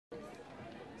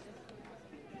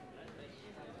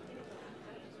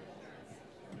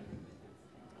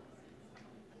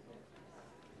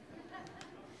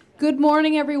Good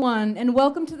morning, everyone, and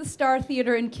welcome to the Star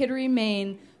Theatre in Kittery,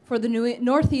 Maine for the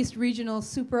Northeast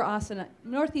Super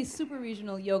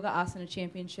Regional Yoga Asana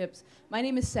Championships. My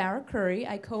name is Sarah Curry.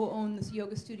 I co-own this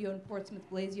yoga studio in Portsmouth,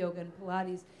 Blaze Yoga and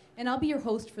Pilates, and I'll be your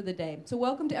host for the day. So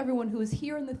welcome to everyone who is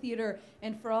here in the theater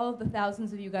and for all of the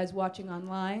thousands of you guys watching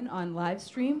online, on live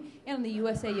stream, and on the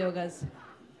USA Yoga's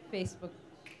Facebook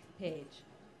page.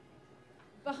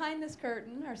 Behind this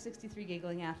curtain are 63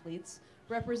 giggling athletes,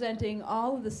 representing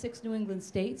all of the 6 New England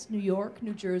states, New York,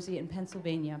 New Jersey, and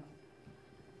Pennsylvania.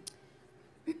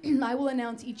 I will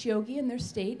announce each yogi and their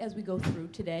state as we go through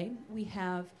today. We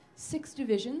have 6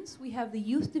 divisions. We have the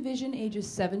youth division ages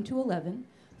 7 to 11,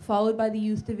 followed by the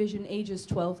youth division ages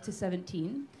 12 to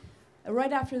 17.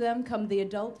 Right after them come the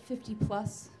adult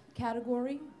 50-plus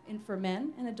category for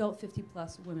men and adult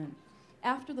 50-plus women.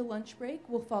 After the lunch break,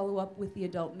 we'll follow up with the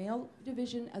adult male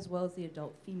division as well as the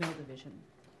adult female division.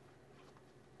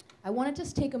 I want to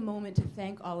just take a moment to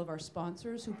thank all of our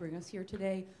sponsors who bring us here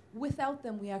today. Without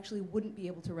them, we actually wouldn't be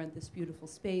able to rent this beautiful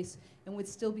space and would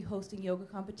still be hosting yoga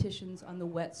competitions on the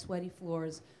wet, sweaty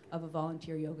floors of a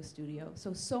volunteer yoga studio.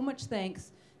 So much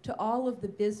thanks to all of the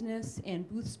business and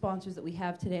booth sponsors that we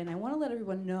have today. And I want to let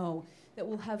everyone know that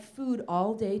we'll have food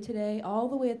all day today, all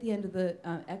the way at the end of the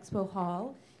expo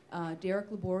hall.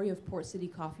 Derek Labori of Port City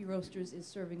Coffee Roasters is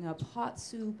serving up hot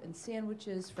soup and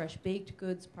sandwiches, fresh baked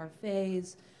goods,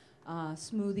 parfaits,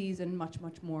 smoothies, and much,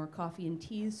 much more, coffee and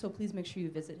teas, so please make sure you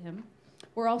visit him.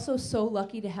 We're also so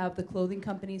lucky to have the clothing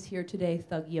companies here today,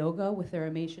 Thug Yoga, with their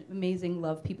amazing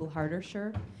Love People Harder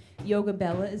shirt. Yoga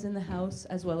Bella is in the house,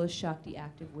 as well as Shakti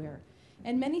Activewear.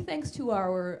 And many thanks to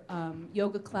our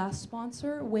yoga class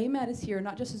sponsor. Waymat is here,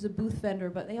 not just as a booth vendor,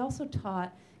 but they also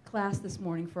taught class this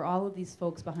morning for all of these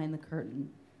folks behind the curtain.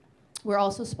 We're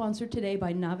also sponsored today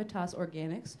by Navitas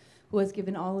Organics, who has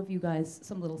given all of you guys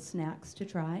some little snacks to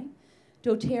try.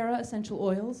 doTERRA Essential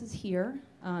Oils is here.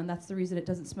 That's the reason it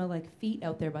doesn't smell like feet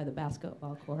out there by the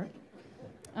basketball court.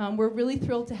 We're really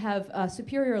thrilled to have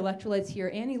Superior Electrolytes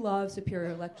here. Annie Law of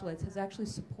Superior Electrolytes has actually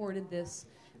supported this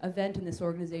event and this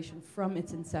organization from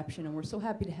its inception, and we're so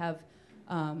happy to have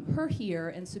her here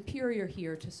and Superior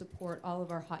here to support all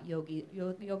of our hot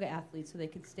yoga athletes so they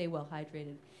can stay well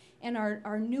hydrated. And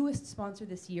our newest sponsor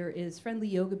this year is Friendly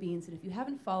Yoga Beans, and if you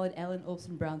haven't followed Ellen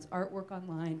Olson Brown's artwork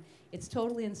online, it's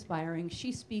totally inspiring.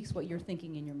 She speaks what you're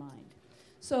thinking in your mind.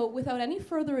 So without any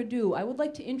further ado, I would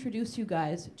like to introduce you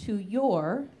guys to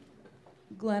your,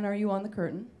 Glenn, are you on the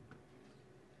curtain?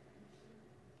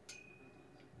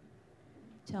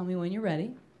 Tell me when you're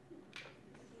ready.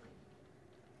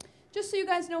 Just so you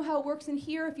guys know how it works in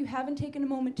here, if you haven't taken a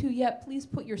moment to yet, please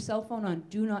put your cell phone on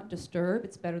Do Not Disturb.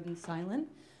 It's better than silent.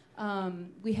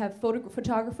 We have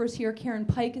photographers here. Karen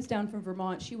Pike is down from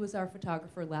Vermont. She was our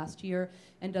photographer last year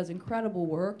and does incredible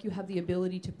work. You have the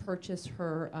ability to purchase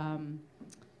her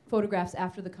photographs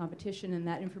after the competition, and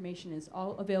that information is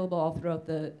all available all throughout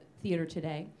the theater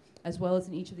today, as well as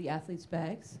in each of the athletes'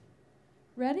 bags.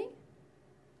 Ready?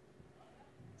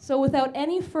 So without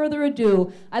any further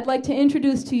ado, I'd like to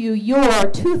introduce to you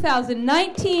your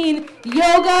 2019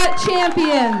 Yoga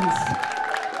Champions.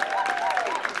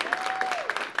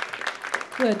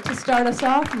 Good. To start us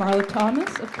off, Marla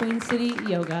Thomas of Queen City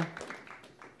Yoga.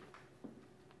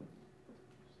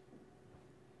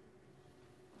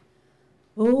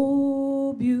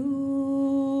 Oh,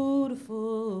 beautiful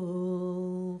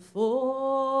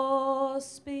for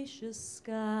spacious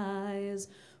skies,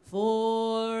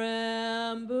 for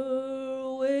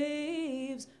amber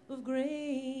waves of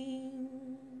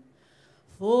grain,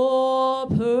 for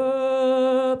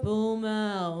purple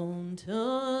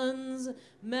mountains,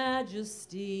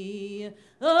 majesty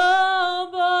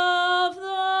above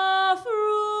the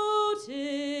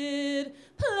fruited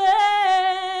plain.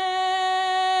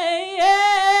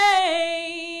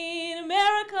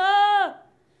 America,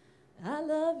 I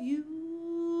love you.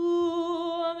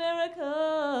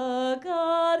 America,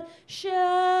 God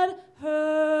shed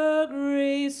her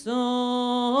grace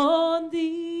on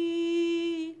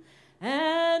thee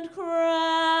and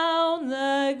crown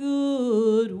thy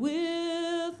good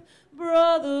with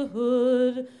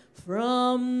brotherhood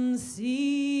from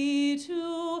sea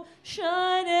to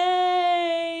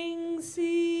shining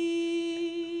sea.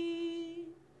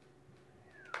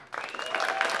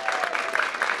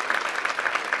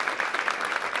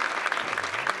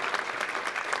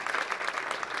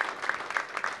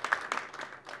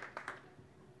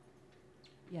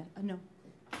 Yeah, no.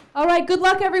 All right, good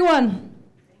luck, everyone.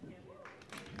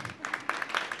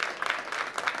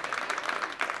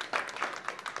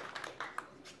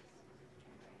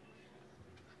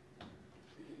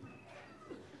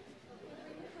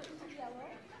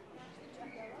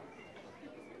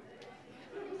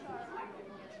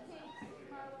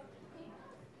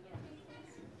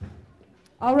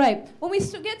 All right. When we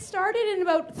get started in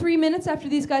about 3 minutes after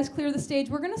these guys clear the stage,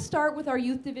 we're going to start with our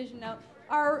youth division. Now,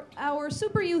 our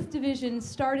Super Youth division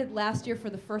started last year for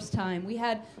the first time. We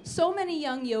had so many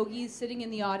young yogis sitting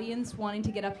in the audience wanting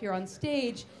to get up here on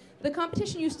stage. The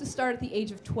competition used to start at the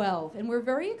age of 12, and we're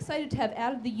very excited to have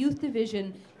added the youth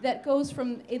division that goes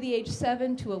from the age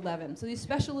 7 to 11. So these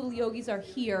special little yogis are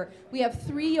here. We have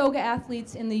 3 yoga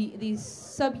athletes in the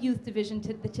sub-youth division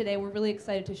today. We're really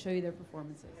excited to show you their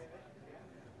performances.